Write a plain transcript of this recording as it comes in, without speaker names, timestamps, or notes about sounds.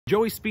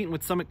Joey Speeton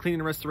with Summit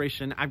Cleaning and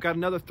Restoration. I've got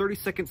another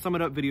 30-second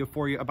Summitup video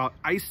for you about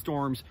ice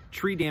storms,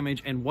 tree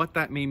damage, and what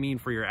that may mean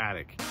for your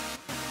attic.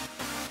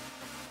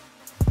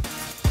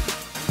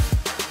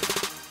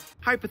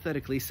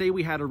 Hypothetically, say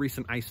we had a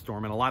recent ice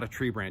storm and a lot of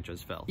tree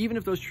branches fell. Even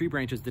if those tree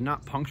branches did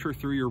not puncture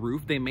through your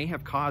roof, they may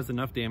have caused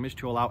enough damage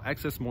to allow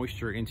excess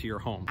moisture into your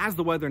home. As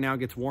the weather now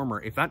gets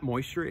warmer, if that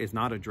moisture is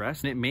not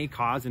addressed, it may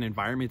cause an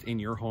environment in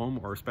your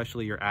home, or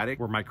especially your attic,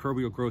 where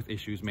microbial growth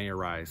issues may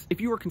arise. If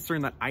you are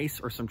concerned that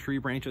ice or some tree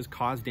branches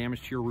caused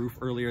damage to your roof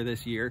earlier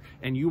this year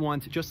and you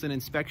want just an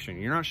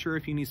inspection, you're not sure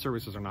if you need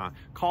services or not,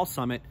 call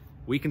Summit.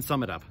 We can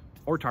sum it up,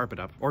 or tarp it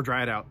up, or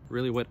dry it out.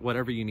 Really,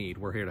 whatever you need,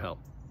 we're here to help.